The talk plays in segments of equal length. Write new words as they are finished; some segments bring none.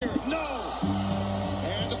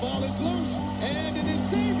is loose, and it is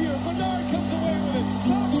Xavier. Bernard comes away with it.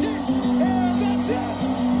 Clock ticks, and that's it.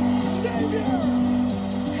 Xavier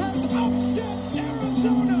has upset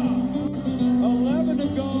Arizona. 11 to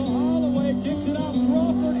go. Holloway kicks it out.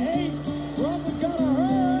 Crawford 8. Crawford's got to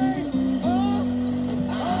hurry. No.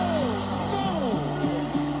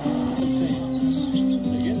 It's hands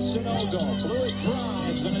against Sonogo. Blewett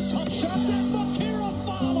drives, and a tough shot that Vaquero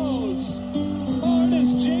follows. Oh, it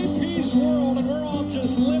is JP's world, and we're all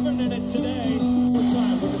just living in it today. More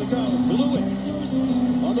time, look at the go. Blewett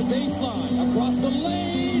on the baseline, across the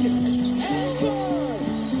lane, and good.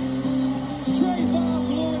 Trayvon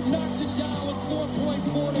Blewett knocks it down with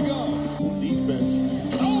 4.4 to go. Defense.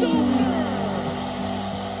 Sumner!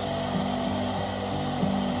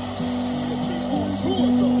 Give me all two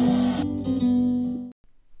of those.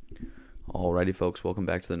 Alrighty, folks, welcome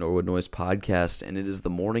back to the Norwood Noise Podcast, and it is the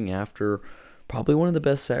morning after probably one of the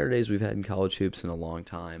best Saturdays we've had in college hoops in a long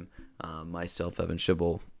time. Myself, Evan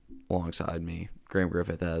Schibel, alongside me, Graham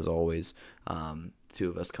Griffith, as always. Two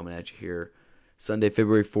of us coming at you here. Sunday,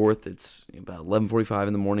 February 4th, it's about 11:45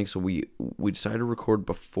 in the morning, so we decided to record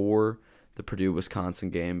before the Purdue-Wisconsin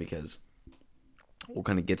game because we'll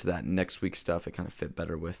kind of get to that next week's stuff. It kind of fit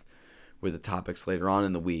better with the topics later on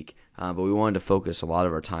in the week. But we wanted to focus a lot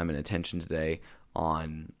of our time and attention today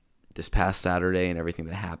on this past Saturday and everything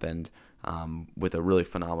that happened with a really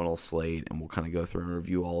phenomenal slate, and we'll kind of go through and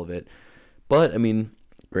review all of it. But, I mean,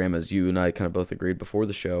 Graham, as you and I kind of both agreed before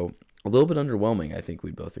the show, a little bit underwhelming, I think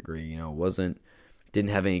we'd both agree. You know,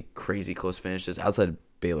 didn't have any crazy close finishes outside of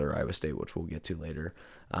Baylor, Iowa State, which we'll get to later.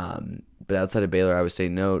 But outside of Baylor, Iowa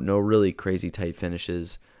State, no really crazy tight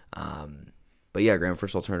finishes. But yeah, Graham,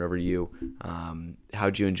 first I'll turn it over to you.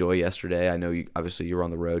 How'd you enjoy yesterday? I know you were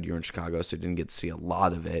on the road, you were in Chicago, so you didn't get to see a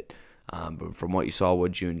lot of it. But from what you saw,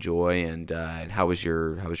 what'd you enjoy, and how was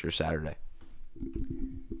your Saturday?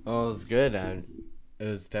 Well, it was good. It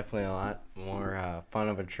was definitely a lot more fun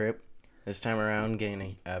of a trip this time around,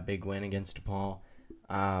 getting a big win against DePaul.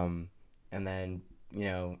 And then, you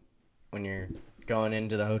know, when you're going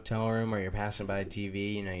into the hotel room or you're passing by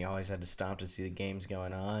TV, you know, you always had to stop to see the games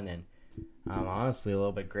going on. And I'm honestly a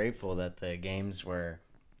little bit grateful that the games were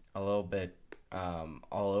a little bit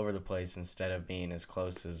all over the place instead of being as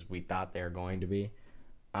close as we thought they were going to be.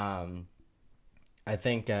 I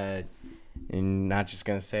think, and not just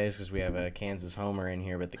going to say this because we have a Kansas homer in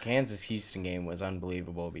here, but the Kansas-Houston game was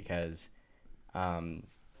unbelievable because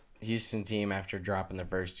Houston team, after dropping the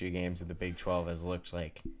first two games of the Big 12, has looked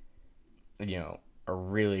like, you know, a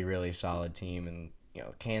really, really solid team. And, you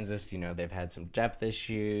know, Kansas, you know, they've had some depth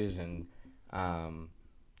issues and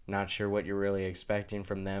not sure what you're really expecting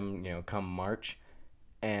from them, you know, come March.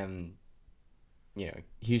 And, you know,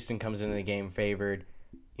 Houston comes into the game favored.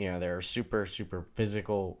 You know, they're a super, super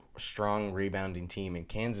physical, strong rebounding team. And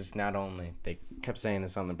Kansas, not only, they kept saying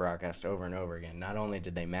this on the broadcast over and over again, not only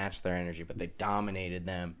did they match their energy, but they dominated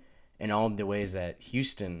them in all the ways that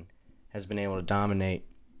Houston has been able to dominate.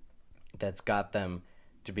 That's got them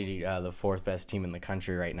to be the fourth best team in the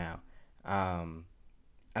country right now.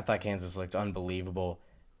 I thought Kansas looked unbelievable,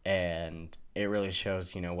 and it really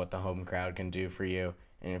shows, you know, what the home crowd can do for you.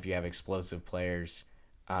 And if you have explosive players,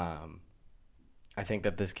 I think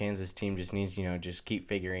that this Kansas team just needs, you know, just keep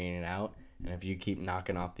figuring it out. And if you keep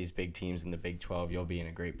knocking off these big teams in the Big 12, you'll be in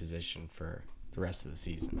a great position for the rest of the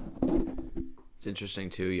season. It's interesting,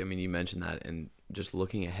 too. I mean, you mentioned that, and just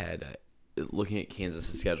looking ahead, looking at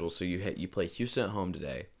Kansas' schedule, so you play Houston at home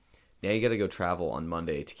today. Now you got to go travel on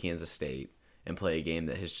Monday to Kansas State and play a game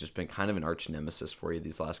that has just been kind of an arch nemesis for you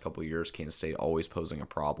these last couple of years. Kansas State always posing a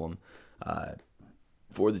problem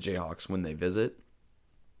for the Jayhawks when they visit.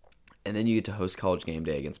 And then you get to host College Game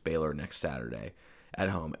Day against Baylor next Saturday at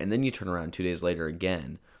home. And then you turn around 2 days later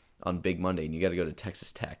again on Big Monday, and you got to go to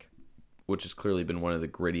Texas Tech, which has clearly been one of the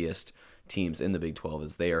grittiest teams in the Big 12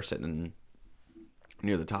 as they are sitting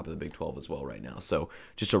near the top of the Big 12 as well right now. So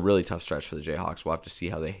just a really tough stretch for the Jayhawks. We'll have to see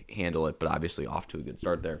how they handle it, but obviously off to a good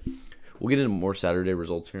start there. We'll get into more Saturday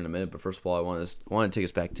results here in a minute, but first of all, I want to take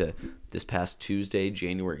us back to this past Tuesday,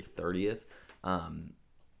 January 30th.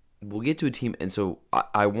 We'll get to a team, and so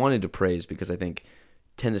I wanted to praise because I think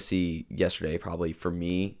Tennessee yesterday probably, for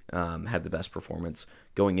me, had the best performance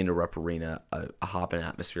going into Rupp Arena, a hopping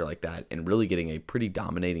atmosphere like that, and really getting a pretty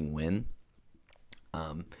dominating win.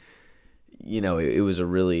 You know, it was a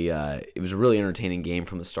really entertaining game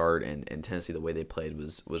from the start, and Tennessee, the way they played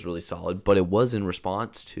was really solid, but it was in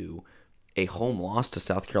response to a home loss to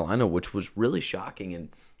South Carolina, which was really shocking. And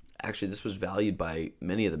actually, this was valued by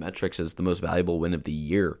many of the metrics as the most valuable win of the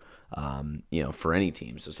year, for any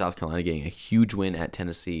team. So South Carolina getting a huge win at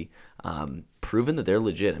Tennessee, proven that they're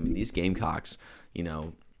legit. I mean, these Gamecocks,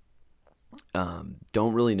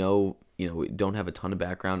 Don't really know, don't have a ton of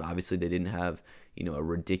background. Obviously, they didn't have, a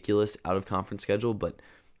ridiculous out-of-conference schedule, but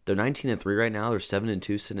they're 19-3 right now. They're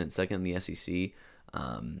 7-2, sitting at second in the SEC.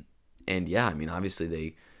 And yeah, I mean, obviously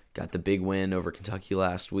they got the big win over Kentucky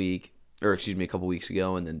last week, or excuse me, a couple weeks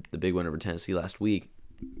ago, and then the big win over Tennessee last week.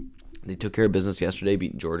 They took care of business yesterday,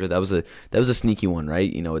 beating Georgia. That was a sneaky one,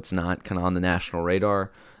 right? It's not kind of on the national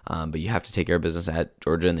radar, but you have to take care of business at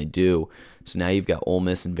Georgia, and they do. So now you've got Ole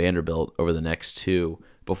Miss and Vanderbilt over the next two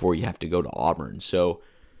before you have to go to Auburn. So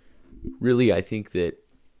really, I think that,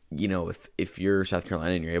 if you're South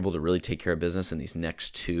Carolina and you're able to really take care of business in these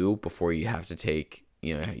next two before you have to take,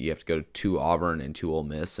 you have to go to Auburn and to Ole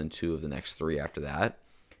Miss and two of the next three after that,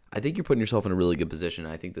 I think you're putting yourself in a really good position.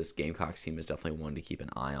 I think this Gamecocks team is definitely one to keep an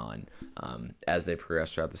eye on as they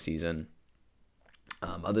progress throughout the season.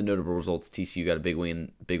 Other notable results: TCU got a big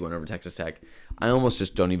win over Texas Tech. I almost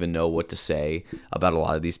just don't even know what to say about a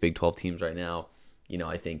lot of these Big 12 teams right now.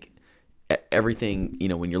 I think everything,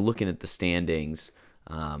 when you're looking at the standings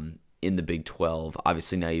in the Big 12,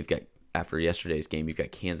 obviously now you've got, after yesterday's game, you've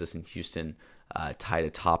got Kansas and Houston tied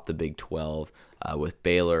atop the Big 12 with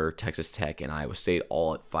Baylor, Texas Tech, and Iowa State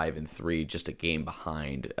all at 5-3, just a game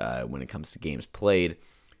behind when it comes to games played.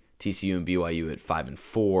 TCU and BYU at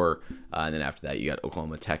 5-4, and then after that you got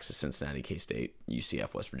Oklahoma, Texas, Cincinnati, K-State,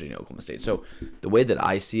 UCF, West Virginia, Oklahoma State. So the way that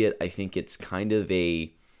I see it, I think it's kind of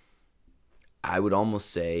I would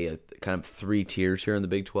almost say a kind of three tiers here in the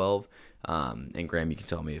Big 12. And Graham, you can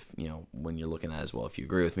tell me if when you're looking at it as well if you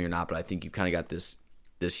agree with me or not. But I think you've kind of got this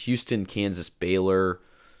Houston, Kansas, Baylor,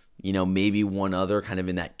 maybe one other kind of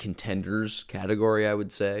in that contenders category, I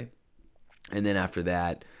would say. And then after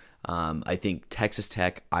that, I think Texas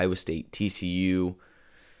Tech, Iowa State, TCU,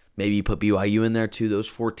 maybe you put BYU in there too. Those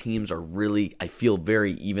four teams are really, I feel,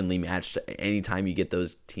 very evenly matched. Anytime you get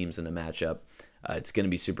those teams in a matchup, it's going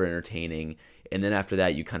to be super entertaining. And then after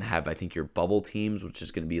that, you kind of have, I think, your bubble teams, which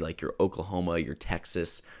is going to be like your Oklahoma, your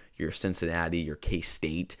Texas, your Cincinnati, your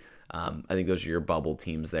K-State. I think those are your bubble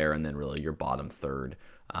teams there. And then really your bottom third,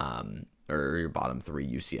 or your bottom three,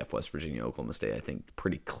 UCF, West Virginia, Oklahoma State, I think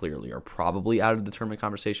pretty clearly are probably out of the tournament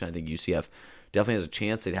conversation. I think UCF definitely has a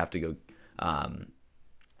chance. They'd have to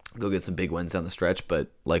go get some big wins down the stretch.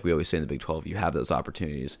 But like we always say in the Big 12, you have those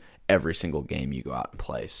opportunities every single game you go out and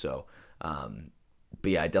play. So, but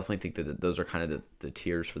yeah, I definitely think that those are kind of the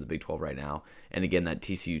tiers for the Big 12 right now. And again, that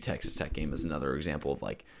TCU Texas Tech game is another example of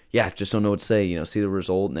just don't know what to say. See the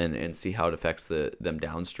result and see how it affects them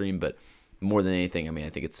downstream. But more than anything, I mean, I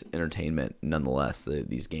think it's entertainment nonetheless.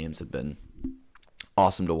 These games have been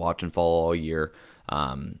awesome to watch and follow all year.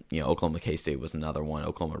 Oklahoma K-State was another one.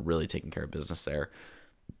 Oklahoma really taking care of business there,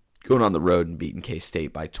 going on the road and beating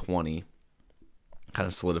K-State by 20. Kind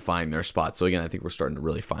of solidifying their spot. So again, I think we're starting to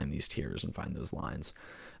really find these tiers and find those lines.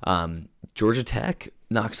 Georgia Tech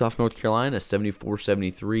knocks off North Carolina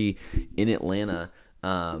 74-73 in Atlanta.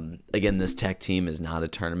 Again, this Tech team is not a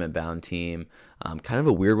tournament-bound team. Kind of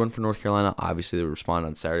a weird one for North Carolina. Obviously, they responded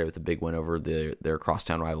on Saturday with a big win over their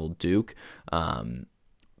crosstown rival Duke.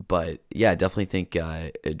 But yeah, I definitely think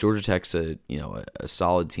Georgia Tech's a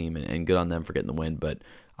solid team and good on them for getting the win. But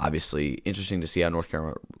obviously, interesting to see how North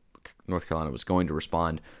Carolina was going to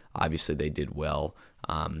respond. Obviously, they did well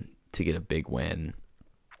to get a big win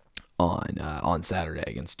on Saturday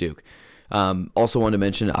against Duke. Also wanted to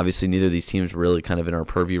mention, obviously, neither of these teams really kind of in our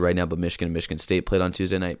purview right now, but Michigan and Michigan State played on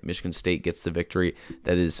Tuesday night. Michigan State gets the victory.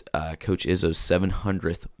 That is Coach Izzo's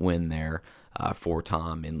 700th win there for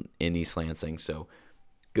Tom in East Lansing. So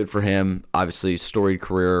good for him. Obviously, storied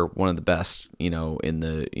career, one of the best, in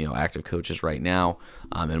the active coaches right now,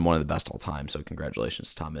 and one of the best all time. So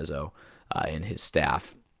congratulations to Tom Izzo and his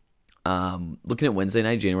staff. Looking at Wednesday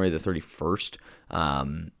night, January the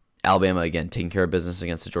 31st, Alabama again taking care of business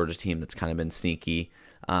against the Georgia team that's kind of been sneaky.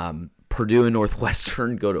 Purdue and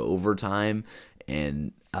Northwestern go to overtime,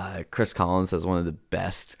 and Chris Collins has one of the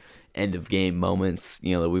best end of game moments,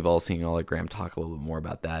 that we've all seen. I'll let Graham talk a little bit more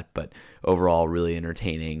about that, but overall really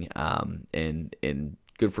entertaining, and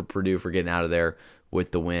good for Purdue for getting out of there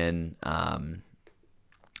with the win.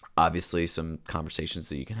 Obviously some conversations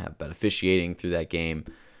that you can have about officiating through that game,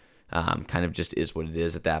 kind of just is what it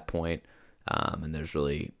is at that point. And there's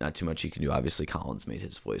really not too much you can do. Obviously Collins made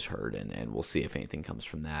his voice heard, and we'll see if anything comes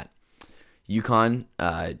from that. UConn,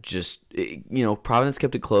 Providence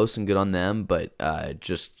kept it close and good on them, but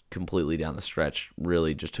just completely down the stretch,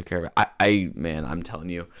 really just took care of it. I'm telling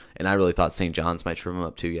you, and I really thought St. John's might trip them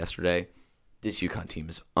up too yesterday. This UConn team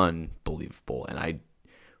is unbelievable, and I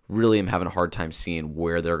really am having a hard time seeing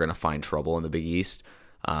where they're going to find trouble in the Big East.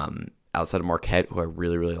 Outside of Marquette, who I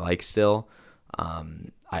really, really like still,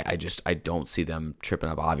 I don't see them tripping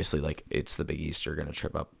up. Obviously, like, it's the Big East, you're going to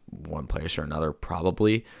trip up one place or another,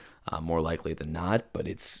 probably, more likely than not. But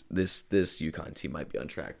it's this UConn team might be on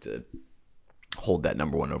track to hold that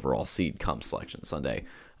number 1 overall seed come Selection Sunday,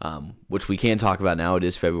 which we can talk about now. It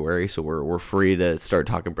is February, so we're free to start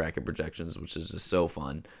talking bracket projections, which is just so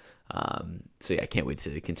fun. So yeah, I can't wait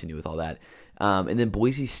to continue with all that. And then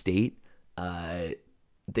Boise State,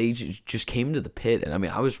 they just came into the pit, and I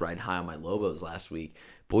mean, I was riding high on my Lobos last week.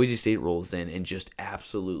 Boise State rolls in and just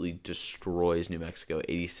absolutely destroys New Mexico,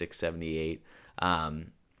 86-78.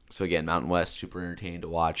 So again, Mountain West, super entertaining to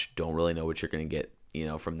watch. Don't really know what you're going to get,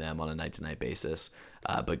 from them on a night-to-night basis.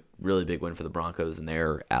 But really big win for the Broncos and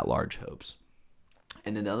their at-large hopes.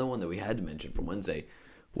 And then the other one that we had to mention from Wednesday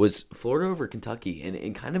was Florida over Kentucky,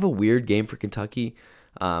 and kind of a weird game for Kentucky.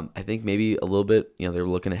 I think maybe a little bit, they were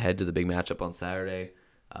looking ahead to the big matchup on Saturday,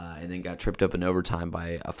 and then got tripped up in overtime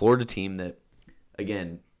by a Florida team that,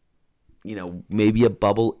 again, maybe a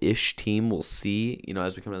bubble-ish team. We'll see,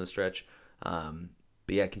 as we come down the stretch.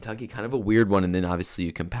 But yeah, Kentucky, kind of a weird one, and then obviously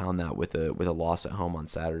you compound that with a loss at home on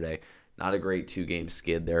Saturday. Not a great 2-game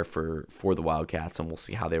skid there for the Wildcats, and we'll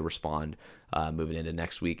see how they respond moving into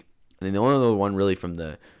next week. And then the only other one really from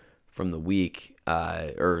the week,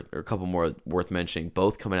 or a couple more worth mentioning,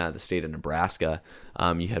 both coming out of the state of Nebraska.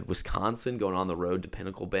 You had Wisconsin going on the road to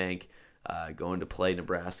Pinnacle Bank, going to play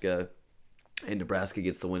Nebraska. And Nebraska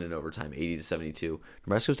gets the win in overtime, 80-72.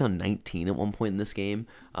 Nebraska was down 19 at one point in this game.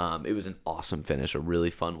 It was an awesome finish, a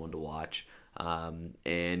really fun one to watch.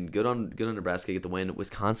 And good on Nebraska to get the win.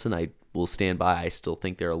 Wisconsin, I will stand by. I still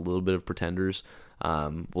think they're a little bit of pretenders.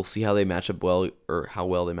 We'll see how they match up how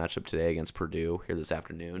well they match up today against Purdue here this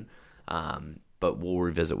afternoon. But we'll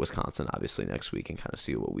revisit Wisconsin obviously next week and kind of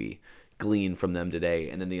see what we glean from them today.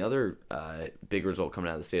 And then the other big result coming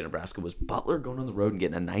out of the state of Nebraska was Butler going on the road and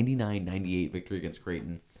getting a 99-98 victory against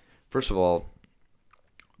Creighton. First of all,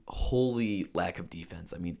 holy lack of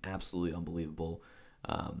defense. I mean, absolutely unbelievable.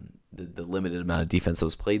 The limited amount of defense that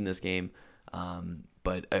was played in this game.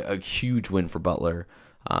 But a huge win for Butler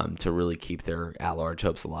to really keep their at-large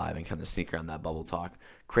hopes alive and kind of sneak around that bubble talk.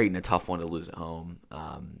 Creighton, a tough one to lose at home.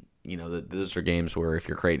 Those are games where if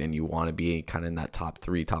you're Creighton and you want to be kind of in that top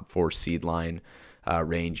 3, top 4 seed line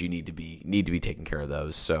range, you need to be taking care of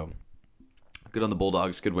those. So good on the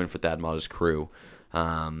Bulldogs. Good win for Thad Matta's crew.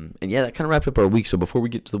 And yeah, that kind of wrapped up our week. So before we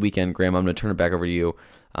get to the weekend, Graham, I'm going to turn it back over to you.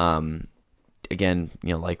 Again,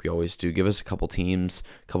 like we always do, give us a couple teams,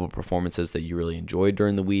 a couple performances that you really enjoyed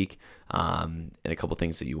during the week, and a couple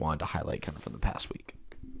things that you wanted to highlight kind of from the past week.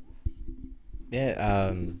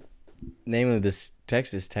 Yeah, namely this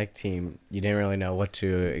Texas Tech team, you didn't really know what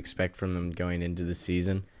to expect from them going into the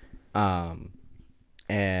season.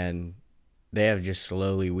 And they have just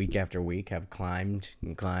slowly, week after week, have climbed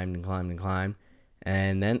and climbed and climbed and climbed.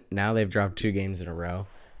 And then now they've dropped 2 games in a row.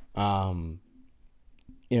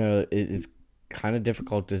 It's kind of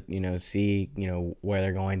difficult to, see, where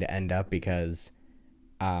they're going to end up because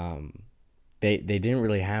they didn't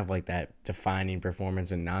really have like that defining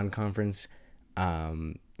performance in non-conference.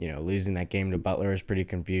 Losing that game to Butler is pretty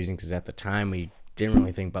confusing because at the time we didn't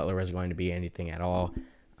really think Butler was going to be anything at all.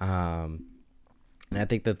 And I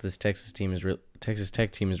think that this Texas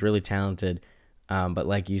Tech team is really talented. But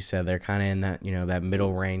like you said, they're kind of in that, that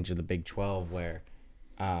middle range of the Big 12 where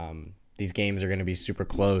these games are going to be super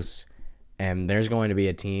close. And there's going to be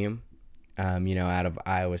a team, out of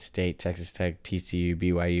Iowa State, Texas Tech, TCU,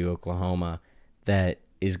 BYU, Oklahoma, that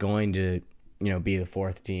is going to, be the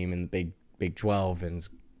 4th team in the Big 12 and is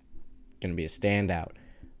going to be a standout.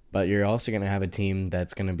 But you're also going to have a team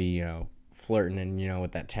that's going to be, flirting and,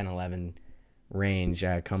 with that 10-11 range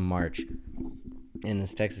come March. And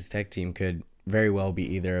this Texas Tech team could very well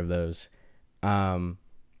be either of those. And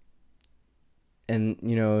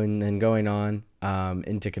then going on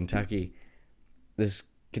into Kentucky, this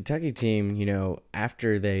Kentucky team,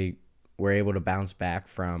 after they were able to bounce back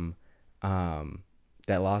from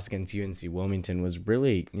that loss against UNC Wilmington, was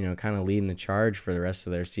really, kind of leading the charge for the rest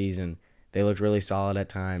of their season. They looked really solid at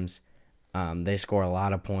times. They score a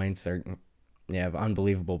lot of points. They have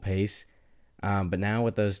unbelievable pace. But now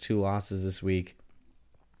with those 2 losses this week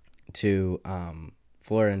to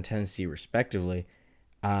Florida and Tennessee respectively,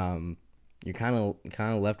 you're kind of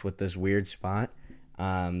left with this weird spot.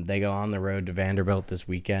 They go on the road to Vanderbilt this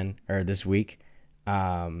week, and they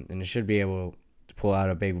should be able to pull out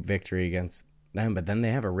a big victory against them. But then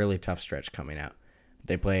they have a really tough stretch coming out.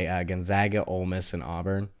 They play Gonzaga, Ole Miss, and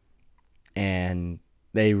Auburn, and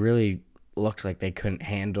they really looked like they couldn't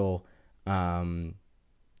handle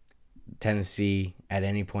Tennessee at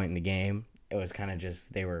any point in the game. It was kind of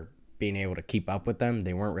just they were being able to keep up with them.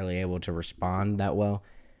 They weren't really able to respond that well.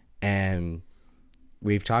 And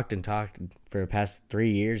we've talked for the past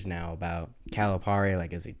 3 years now about Calipari.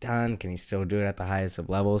 Like, is he done? Can he still do it at the highest of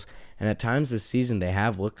levels? And at times this season they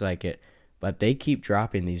have looked like it, but they keep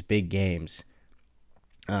dropping these big games.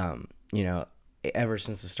 Ever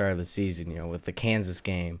since the start of the season, with the Kansas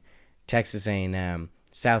game, Texas A&M,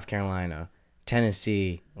 South Carolina,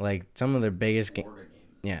 Tennessee, like some of their biggest games.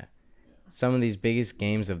 Yeah. Some of these biggest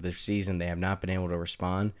games of the season, they have not been able to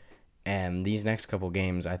respond. And these next couple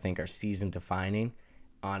games, I think, are season-defining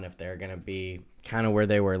on if they're going to be kind of where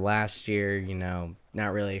they were last year,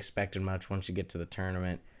 not really expecting much once you get to the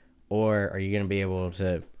tournament. Or are you going to be able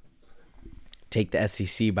to take the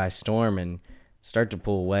SEC by storm and start to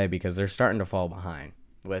pull away, because they're starting to fall behind.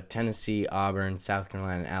 With Tennessee, Auburn, South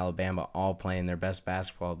Carolina, and Alabama all playing their best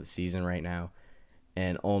basketball of the season right now,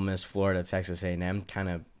 and Ole Miss, Florida, Texas A&M kind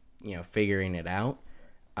of, figuring it out.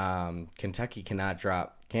 Kentucky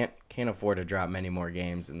can't afford to drop many more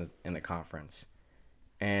games in the conference.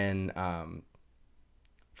 And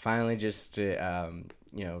finally, just to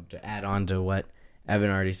add on to what Evan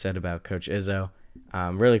already said about Coach Izzo,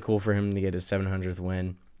 really cool for him to get his 700th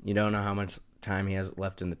win. You don't know how much time he has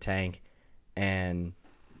left in the tank, and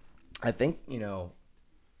I think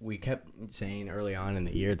we kept saying early on in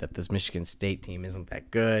the year that this Michigan State team isn't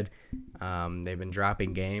that good. They've been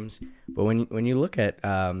dropping games, but when you look at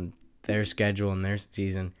their schedule and their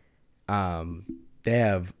season, they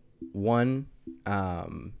have one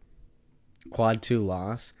quad 2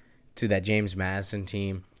 loss to that James Madison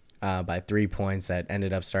team by 3 points that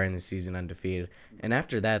ended up starting the season undefeated, and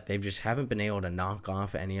after that they just haven't been able to knock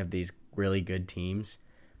off any of these really good teams.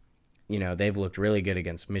 They've looked really good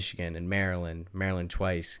against Michigan and Maryland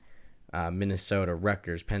twice, Minnesota,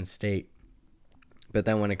 Rutgers, Penn State. But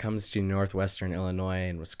then when it comes to Northwestern Illinois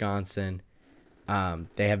and Wisconsin,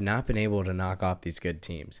 they have not been able to knock off these good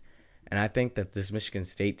teams. And I think that this Michigan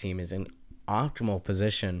State team is in optimal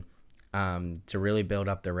position to really build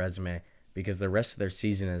up their resume, because the rest of their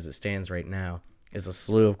season as it stands right now is a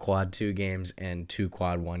slew of quad 2 games and 2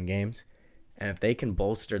 quad 1 games. And if they can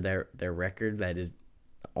bolster their record, that is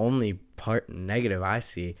the only part negative I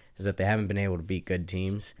see, is that they haven't been able to beat good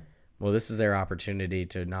teams. Well, this is their opportunity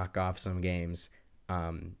to knock off some games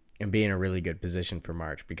and be in a really good position for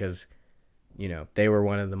March, because, they were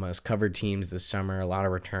one of the most covered teams this summer, a lot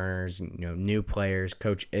of returners, new players,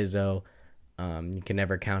 Coach Izzo, you can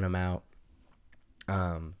never count him out.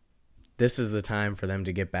 This is the time for them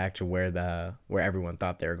to get back to where everyone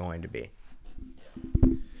thought they were going to be.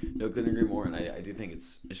 No, couldn't agree more. And I do think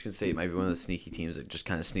Michigan State might be one of the sneaky teams that just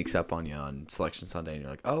kind of sneaks up on you on Selection Sunday, and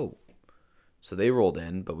you're like, oh, so they rolled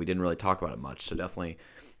in, but we didn't really talk about it much. So definitely,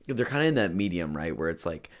 they're kind of in that medium, right, where it's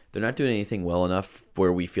like they're not doing anything well enough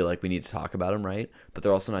where we feel like we need to talk about them, right? But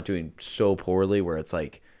they're also not doing so poorly where it's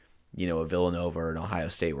like, a Villanova or an Ohio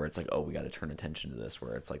State where it's like, oh, we got to turn attention to this,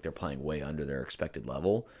 where it's like they're playing way under their expected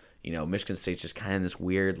level. Michigan State's just kind of this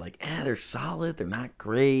weird, like, they're solid, they're not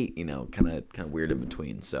great, kind of weird in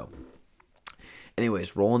between. So,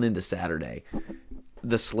 anyways, rolling into Saturday,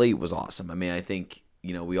 the slate was awesome. I mean, I think,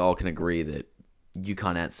 we all can agree that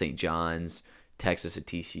UConn at St. John's, Texas at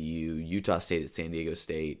TCU, Utah State at San Diego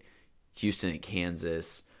State, Houston at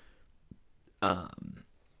Kansas,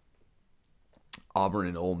 Auburn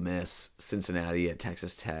and Ole Miss, Cincinnati at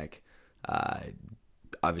Texas Tech,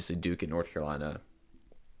 obviously Duke at North Carolina,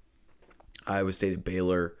 Iowa State at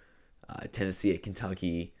Baylor, Tennessee at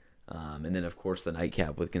Kentucky, and then, of course, the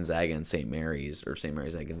nightcap with Gonzaga and St. Mary's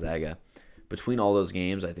at Gonzaga. Between all those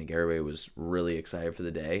games, I think everybody was really excited for the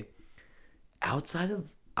day. Outside of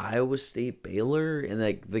Iowa State, Baylor, and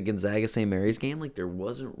the Gonzaga St. Mary's game, there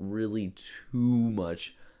wasn't really too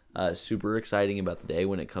much super exciting about the day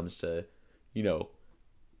when it comes to,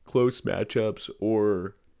 close matchups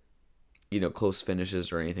or, close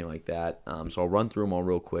finishes or anything like that. So I'll run through them all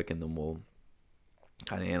real quick, and then we'll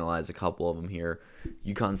kind of analyze a couple of them here.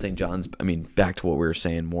 UConn St. John's, back to what we were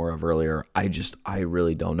saying more of earlier, I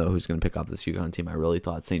really don't know who's going to pick off this UConn team. I really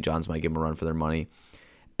thought St. John's might give them a run for their money.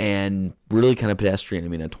 And really kind of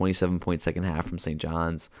pedestrian. A 27-point second half from St.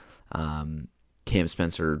 John's. Cam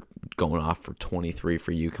Spencer going off for 23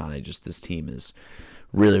 for UConn. This team is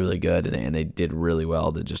really, really good, and they did really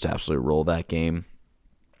well to just absolutely roll that game.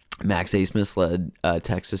 Max Abmas led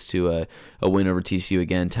Texas to a win over TCU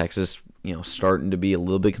again. Texas, starting to be a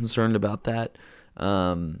little bit concerned about that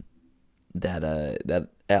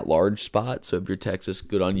at-large spot. So if you're Texas,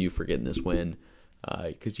 good on you for getting this win,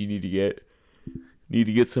 because you need to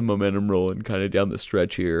get some momentum rolling kind of down the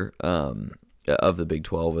stretch here of the Big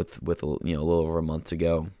 12 with a little over a month to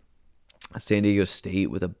go. San Diego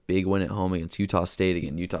State with a big win at home against Utah State.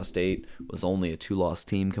 Again, Utah State was only a 2-loss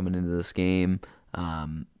team coming into this game.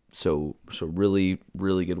 So really,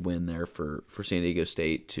 really good win there for San Diego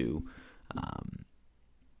State to,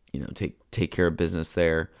 take care of business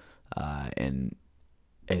there, and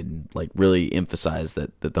like really emphasize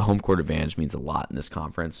that the home court advantage means a lot in this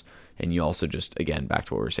conference. And you also just, again, back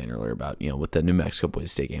to what we were saying earlier about, with the New Mexico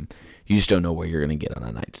Boys State game, you just don't know where you're going to get on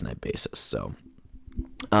a night-to-night basis. So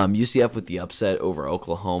UCF with the upset over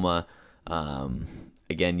Oklahoma.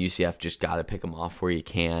 Again, UCF just got to pick them off where you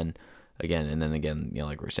can. Again,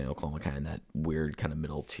 like we were saying, Oklahoma kind of in that weird kind of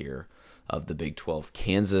middle tier of the Big 12.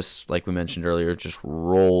 Kansas, like we mentioned earlier, just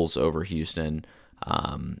rolls over Houston.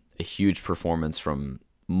 A huge performance from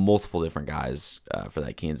multiple different guys for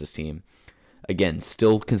that Kansas team. Again,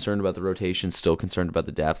 still concerned about the rotation, still concerned about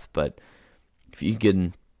the depth, but if you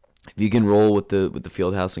can roll with the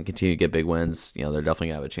Fieldhouse and continue to get big wins, they're definitely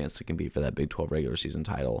gonna have a chance to compete for that Big 12 regular season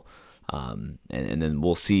title. And then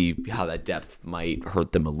we'll see how that depth might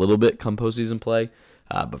hurt them a little bit come postseason play.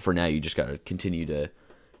 But for now, you just got to continue to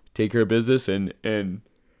take care of business and win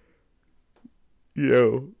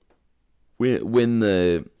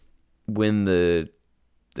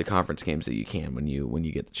the conference games that you can when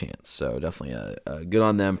you get the chance. So definitely a good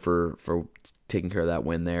on them for taking care of that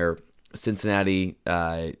win there. Cincinnati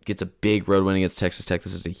gets a big road win against Texas Tech.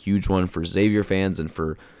 This is a huge one for Xavier fans and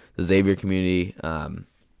for the Xavier community.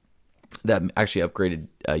 That actually upgraded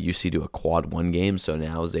UC to a quad 1 game, so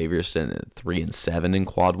now Xavier's sitting at 3-7 in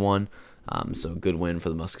quad 1. So good win for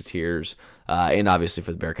the Musketeers, and obviously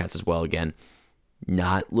for the Bearcats as well. Again,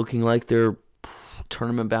 not looking like they're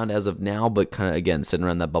tournament bound as of now, but kind of again sitting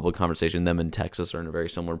around that bubble conversation. Them and Texas are in a very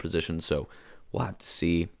similar position, so we'll have to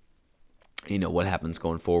see, what happens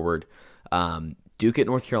going forward. Duke at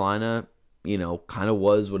North Carolina, kind of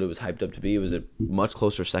was what it was hyped up to be. It was a much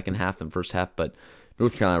closer second half than first half, but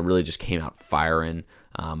North Carolina really just came out firing.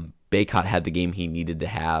 Baycott had the game he needed to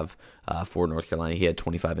have for North Carolina. He had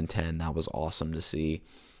 25 and 10. That was awesome to see.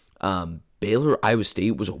 Baylor, Iowa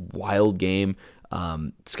State was a wild game.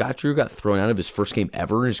 Scott Drew got thrown out of his first game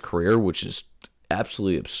ever in his career, which is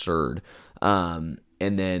absolutely absurd. And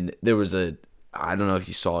then there was I don't know if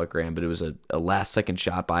you saw it, Graham, but it was a last-second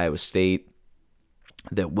shot by Iowa State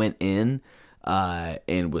that went in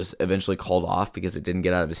and was eventually called off because it didn't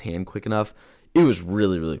get out of his hand quick enough. It was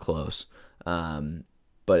really, really close.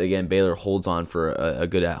 But again, Baylor holds on for a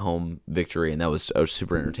good at-home victory, and that was a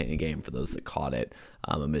super entertaining game for those that caught it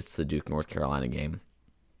amidst the Duke-North Carolina game.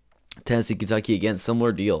 Tennessee, Kentucky, again,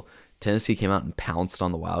 similar deal. Tennessee came out and pounced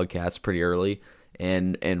on the Wildcats pretty early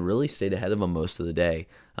and really stayed ahead of them most of the day.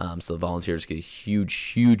 So the Volunteers get a huge,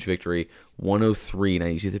 huge victory,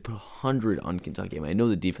 103-92. They put 100 on Kentucky. I know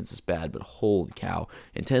the defense is bad, but holy cow.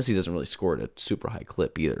 And Tennessee doesn't really score at a super high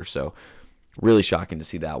clip either, so really shocking to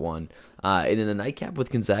see that one. And then the nightcap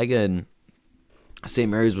with Gonzaga and St.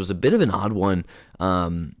 Mary's was a bit of an odd one.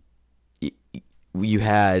 You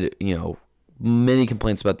had, many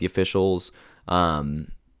complaints about the officials,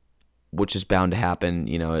 which is bound to happen,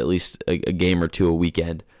 at least a game or two a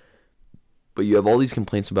weekend. But you have all these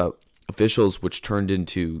complaints about officials, which turned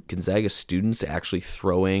into Gonzaga students actually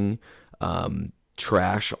throwing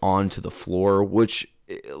trash onto the floor, which,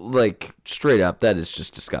 like, straight up, that is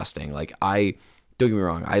just disgusting. Like, don't get me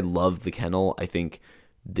wrong, I love the kennel. I think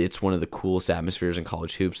it's one of the coolest atmospheres in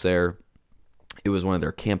college hoops there. It was one of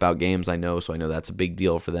their camp out games, I know, so I know that's a big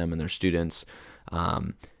deal for them and their students.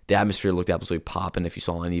 The atmosphere looked absolutely popping. If you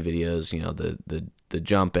saw any videos, the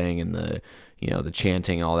jumping and the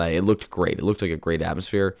chanting and all that, it looked great. It looked like a great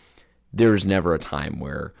atmosphere. There's never a time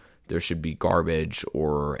where there should be garbage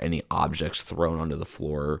or any objects thrown onto the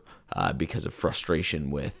floor because of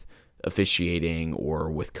frustration with officiating or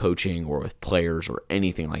with coaching or with players or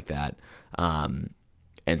anything like that.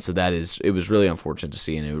 And so it was really unfortunate to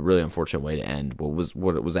see, and a really unfortunate way to end what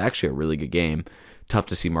was actually a really good game. Tough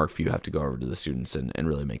to see Mark Few have to go over to the students and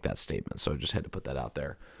really make that statement. So I just had to put that out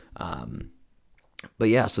there. But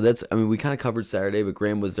yeah, so we kind of covered Saturday, but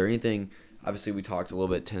Graham, was there anything, obviously we talked a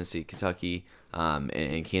little bit Tennessee, Kentucky,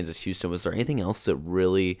 and Kansas, Houston. Was there anything else that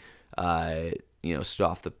really, stood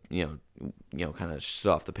off the, kind of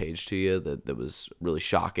stood off the page to you that was really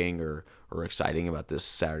shocking or exciting about this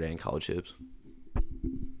Saturday in college hoops?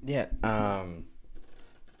 Yeah,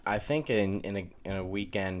 I think in a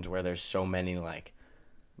weekend where there's so many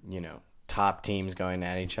top teams going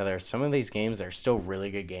at each other, some of these games are still really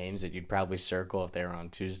good games that you'd probably circle if they were on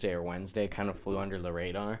Tuesday or Wednesday, kind of flew under the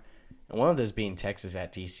radar. And one of those being Texas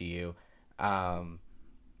at TCU.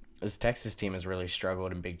 This Texas team has really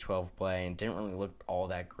struggled in Big 12 play and didn't really look all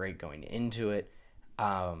that great going into it.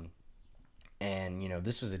 And,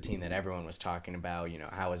 this was a team that everyone was talking about.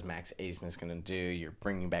 How is Max Asmus going to do? You're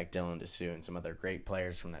bringing back Dylan Dessou and some other great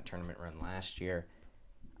players from that tournament run last year.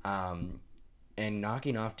 And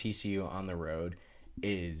knocking off TCU on the road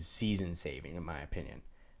is season-saving, in my opinion.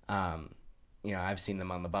 I've seen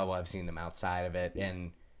them on the bubble. I've seen them outside of it.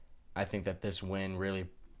 And I think that this win really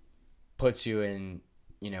puts you in,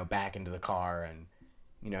 back into the car. And,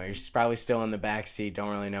 you're probably still in the back seat, don't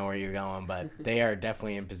really know where you're going. But they are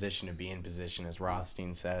definitely in position to be in position, as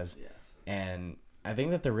Rothstein says. Yes. And I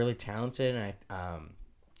think that they're really talented.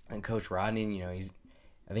 And Coach Rodney,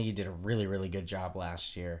 I think he did a really, really good job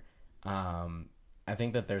last year. I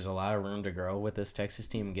think that there's a lot of room to grow with this Texas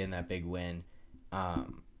team, and getting that big win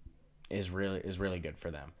is really good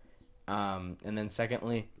for them. And then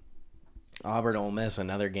secondly, Auburn Ole Miss,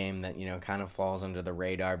 another game that kind of falls under the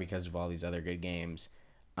radar because of all these other good games.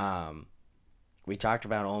 We talked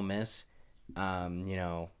about Ole Miss. Are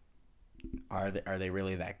they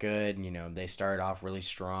really that good? They started off really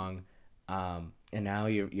strong, and now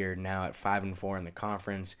you're now at 5-4 in the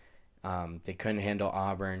conference. They couldn't handle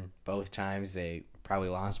Auburn both times. They probably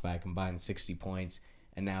lost by a combined 60 points,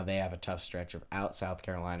 and now they have a tough stretch of out South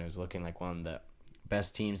Carolina, who's looking like one of the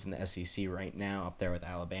best teams in the SEC right now, up there with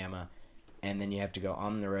Alabama. And then you have to go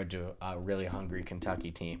on the road to a really hungry Kentucky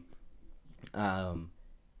team.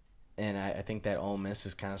 And I think that Ole Miss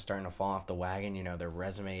is kind of starting to fall off the wagon. Their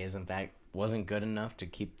resume wasn't good enough to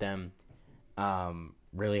keep them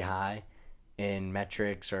really high in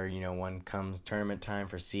metrics, or when comes tournament time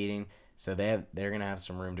for seeding. So they're gonna have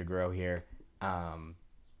some room to grow here. And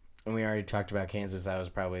we already talked about Kansas. That was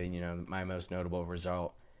probably my most notable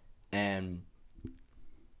result. And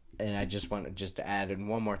I just want to add in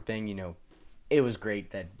one more thing. It was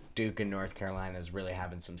great that Duke and North Carolina is really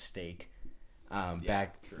having some stake.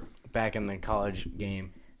 Back in the college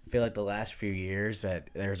game, I feel like the last few years that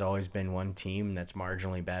there's always been one team that's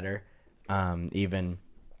marginally better, even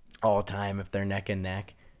all time if they're neck and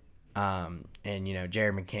neck. And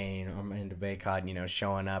Jared McCain, Armando Bacot,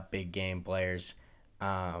 showing up, big game players.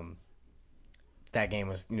 That game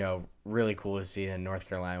was really cool to see, and North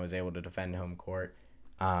Carolina was able to defend home court.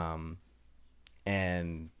 And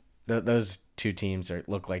those two teams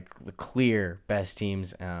look like the clear best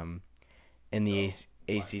teams in the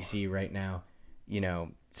ACC right now.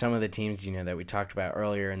 Some of the teams that we talked about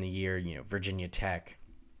earlier in the year, Virginia Tech,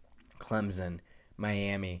 Clemson,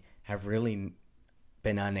 Miami, have really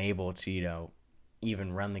been unable to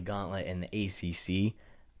even run the gauntlet in the ACC.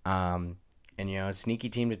 And a sneaky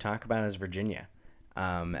team to talk about is Virginia.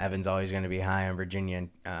 Evan's always going to be high on Virginia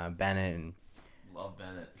and Bennett, and love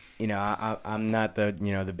Bennett. I'm not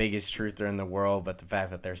the biggest truther in the world, but the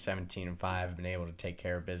fact that they're 17-5, been able to take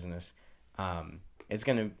care of business, it's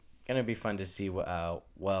gonna be fun to see what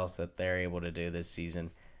else that they're able to do this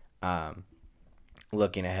season.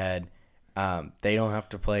 Looking ahead, they don't have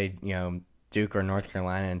to play Duke or North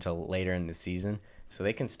Carolina until later in the season, so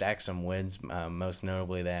they can stack some wins. Most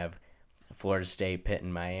notably, they have Florida State, Pitt,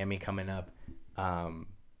 and Miami coming up.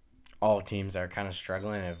 All teams are kind of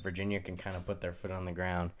struggling. If Virginia can kind of put their foot on the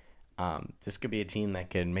ground, this could be a team that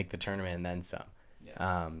could make the tournament and then some.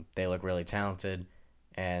 Yeah. They look really talented,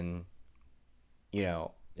 and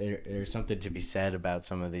there's something to be said about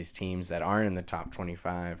some of these teams that aren't in the top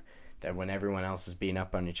 25, that when everyone else is beating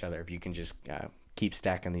up on each other, if you can just keep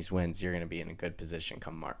stacking these wins, you're going to be in a good position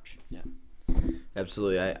come March. Yeah.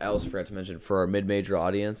 Absolutely. I also forgot to mention, for our mid-major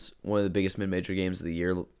audience, one of the biggest mid-major games of the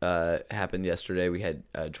year happened yesterday. We had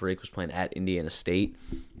Drake was playing at Indiana State.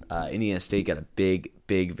 Indiana State got a big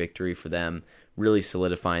victory for them, really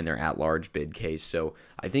solidifying their at-large bid case. So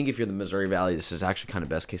I think if you're the Missouri Valley, this is actually kind of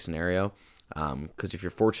best-case scenario, because if you're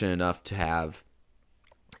fortunate enough to have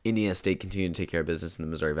Indiana State continue to take care of business in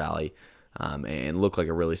the Missouri Valley and look like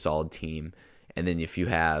a really solid team, and then if you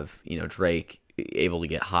have Drake able to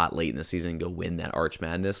get hot late in the season and go win that Arch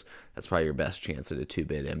Madness, that's probably your best chance at a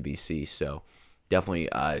 2-bid MVC. So definitely,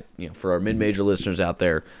 for our mid-major listeners out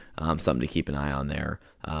there, something to keep an eye on there.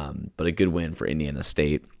 But a good win for Indiana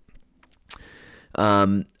State.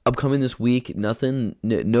 Upcoming this week,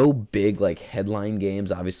 no big headline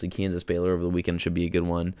games. Obviously, Kansas Baylor over the weekend should be a good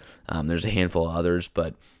one. There's a handful of others,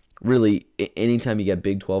 but really, anytime you get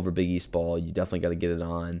Big 12 or Big East ball, you definitely got to get it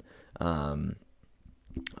on.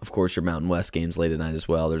 Of course, your Mountain West games late at night as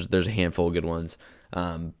well. There's a handful of good ones.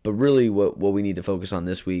 But really what we need to focus on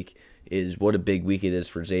this week is what a big week it is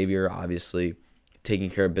for Xavier. Obviously, taking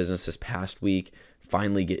care of business this past week,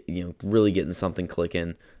 finally really getting something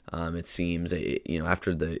clicking. It seems,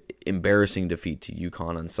 after the embarrassing defeat to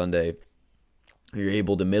UConn on Sunday, you're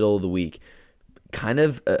able to middle of the week, kind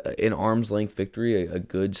of an arm's length victory, a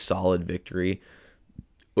good solid victory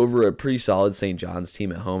over a pretty solid St. John's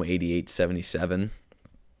team at home, 88-77.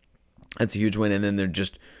 That's a huge win. And then they're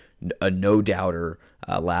just a no-doubter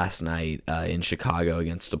last night in Chicago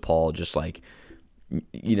against DePaul. Just like,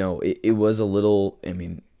 it was a little,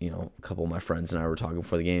 a couple of my friends and I were talking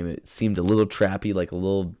before the game. It seemed a little trappy, like a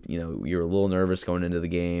little, you're a little nervous going into the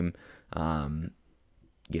game.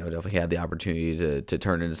 Definitely had the opportunity to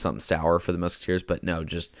turn into something sour for the Musketeers. But no,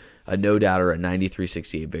 just a no-doubter, a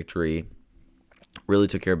 93-68 victory. Really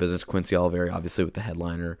took care of business. Quincy Oliveri, obviously, with the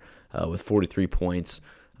headliner with 43 points.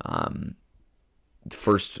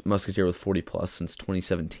 First Musketeer with 40-plus since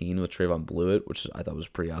 2017 with Trayvon Blewett, which I thought was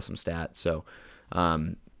a pretty awesome stat. So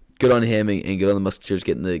good on him and good on the Musketeers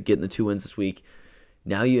getting the 2 wins this week.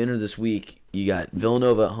 Now you enter this week, you got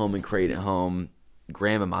Villanova at home and Creighton at home.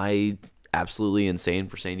 Graham, am I absolutely insane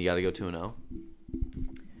for saying you got to go 2-0?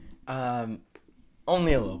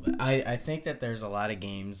 Only a little bit. I think that there's a lot of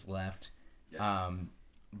games left. Yeah.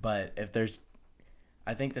 But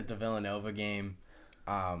I think that the Villanova game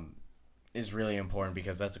is really important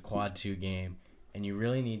because that's a quad 2 game, and you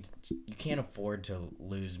really you can't afford to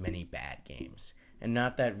lose many bad games. And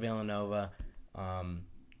not that a Villanova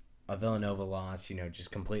loss,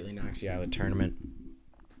 just completely knocks you out of the tournament.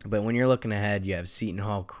 But when you're looking ahead, you have Seton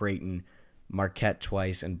Hall, Creighton, Marquette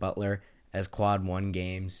twice, and Butler as quad 1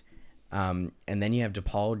 games. And then you have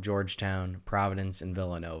DePaul, Georgetown, Providence, and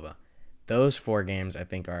Villanova. Those 4 games, I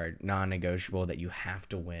think, are non-negotiable that you have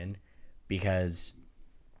to win because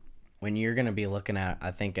when you're going to be looking at,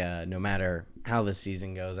 I think, no matter how the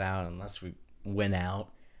season goes out, unless we win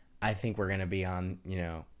out, I think we're going to be on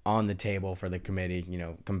the table for the committee,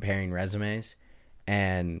 comparing resumes.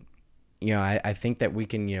 And, I think that we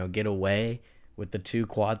can, get away with the 2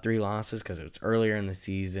 quad 3 losses because it's earlier in the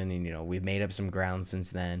season and, we've made up some ground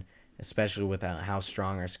since then, especially with how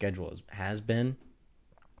strong our schedule has been.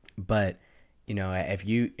 But, if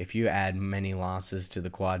you add many losses to the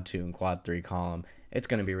quad 2 and quad 3 column, it's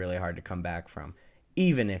going to be really hard to come back from,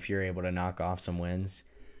 even if you're able to knock off some wins.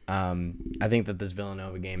 I think that this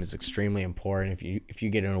Villanova game is extremely important. If you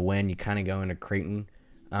get in a win, you kind of go into Creighton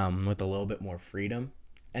with a little bit more freedom,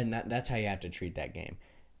 and that's how you have to treat that game.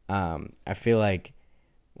 I feel like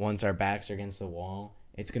once our backs are against the wall,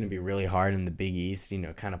 it's going to be really hard in the Big East,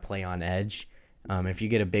 kind of play on edge. If you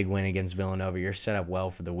get a big win against Villanova, you're set up well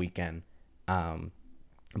for the weekend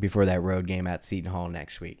before that road game at Seton Hall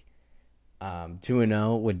next week.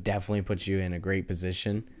 2-0 would definitely put you in a great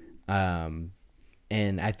position.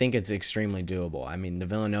 And I think it's extremely doable. I mean, the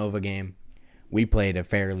Villanova game, we played a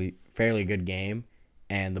fairly good game,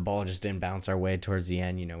 and the ball just didn't bounce our way towards the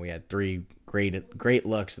end. We had 3 great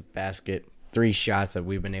looks at the basket, 3 shots that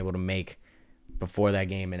we've been able to make before that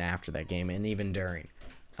game and after that game, and even during.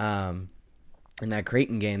 In that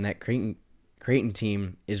Creighton game, that Creighton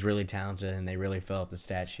team is really talented, and they really fill up the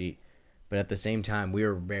stat sheet. But at the same time, we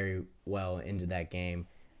were very well into that game.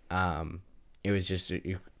 It was just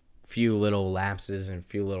a few little lapses and a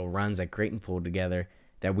few little runs that Creighton pulled together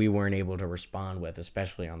that we weren't able to respond with,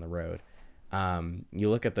 especially on the road. You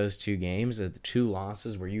look at those 2 games, the 2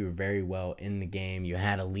 losses where you were very well in the game. You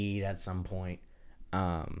had a lead at some point.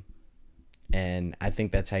 And I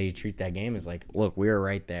think that's how you treat that game is like, look, we were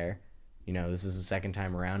right there. This is the second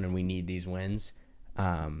time around, and we need these wins.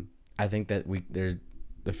 I think that there's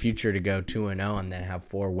the future to go 2-0 and then have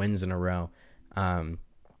 4 wins in a row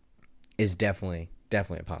is definitely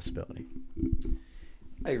a possibility.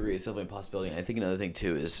 I agree. It's definitely a possibility. And I think another thing,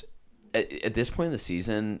 too, is at this point in the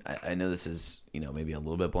season, I know this is, maybe a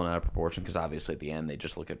little bit blown out of proportion because obviously at the end they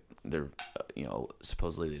just look at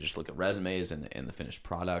supposedly they just look at resumes and the finished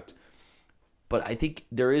product. But I think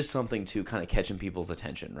there is something to kind of catching people's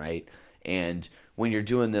attention, right? And when you're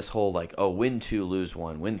doing this whole win 2, lose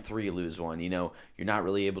 1, win 3, lose 1, you're not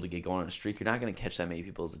really able to get going on a streak. You're not going to catch that many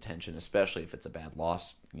people's attention, especially if it's a bad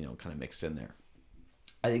loss, kind of mixed in there.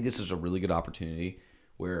 I think this is a really good opportunity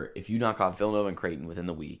where if you knock off Villanova and Creighton within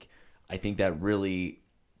the week, I think that really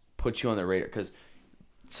puts you on the radar.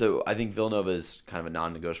 So I think Villanova is kind of a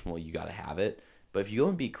non-negotiable. You got to have it. But if you go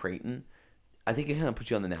and beat Creighton, I think it kind of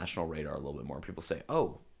puts you on the national radar a little bit more. People say,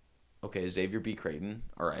 oh, okay, Xavier beat Creighton.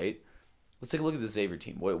 All right. Let's take a look at the Xavier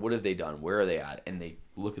team. What have they done? Where are they at? And they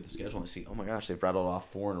look at the schedule and see, oh my gosh, they've rattled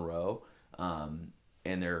off 4 in a row. And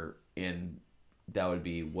they're in, that would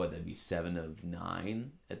be, that'd be 7 of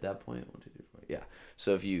 9 at that point. 1, 2, 3, 4. Yeah.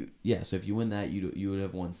 So if you win that, you would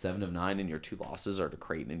have won 7 of 9, and your 2 losses are to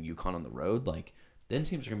Creighton and UConn on the road. Then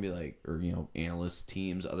teams are gonna be analysts,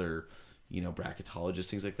 teams, other, bracketologists,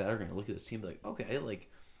 things like that are gonna look at this team and be like, okay,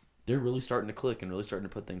 they're really starting to click and really starting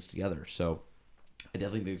to put things together. So I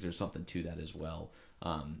definitely think there's something to that as well.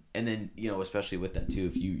 And then, especially with that too,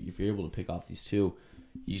 if you're able to pick off these 2,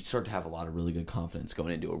 you start to have a lot of really good confidence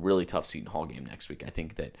going into a really tough Seton Hall game next week. I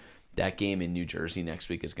think that game in New Jersey next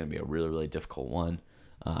week is going to be a really, really difficult one.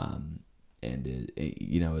 And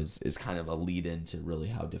is kind of a lead into really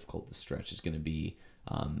how difficult the stretch is going to be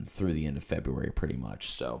through the end of February, pretty much.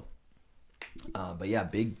 So, but yeah,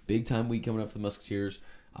 big time week coming up for the Musketeers.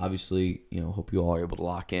 Obviously, hope you all are able to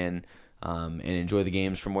lock in and enjoy the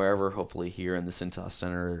games from wherever. Hopefully, here in the Cintas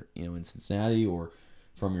Center, in Cincinnati, or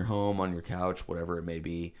from your home on your couch, whatever it may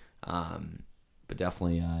be. But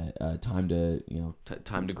definitely, time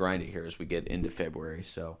to grind it here as we get into February.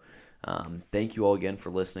 So. Thank you all again for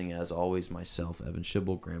listening. As always, myself, Evan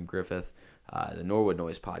Schibel, Graham Griffith, the Norwood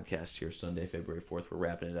Noise Podcast here, Sunday, February 4th. We're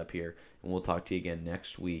wrapping it up here, and we'll talk to you again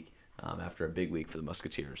next week after a big week for the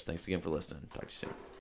Musketeers. Thanks again for listening. Talk to you soon.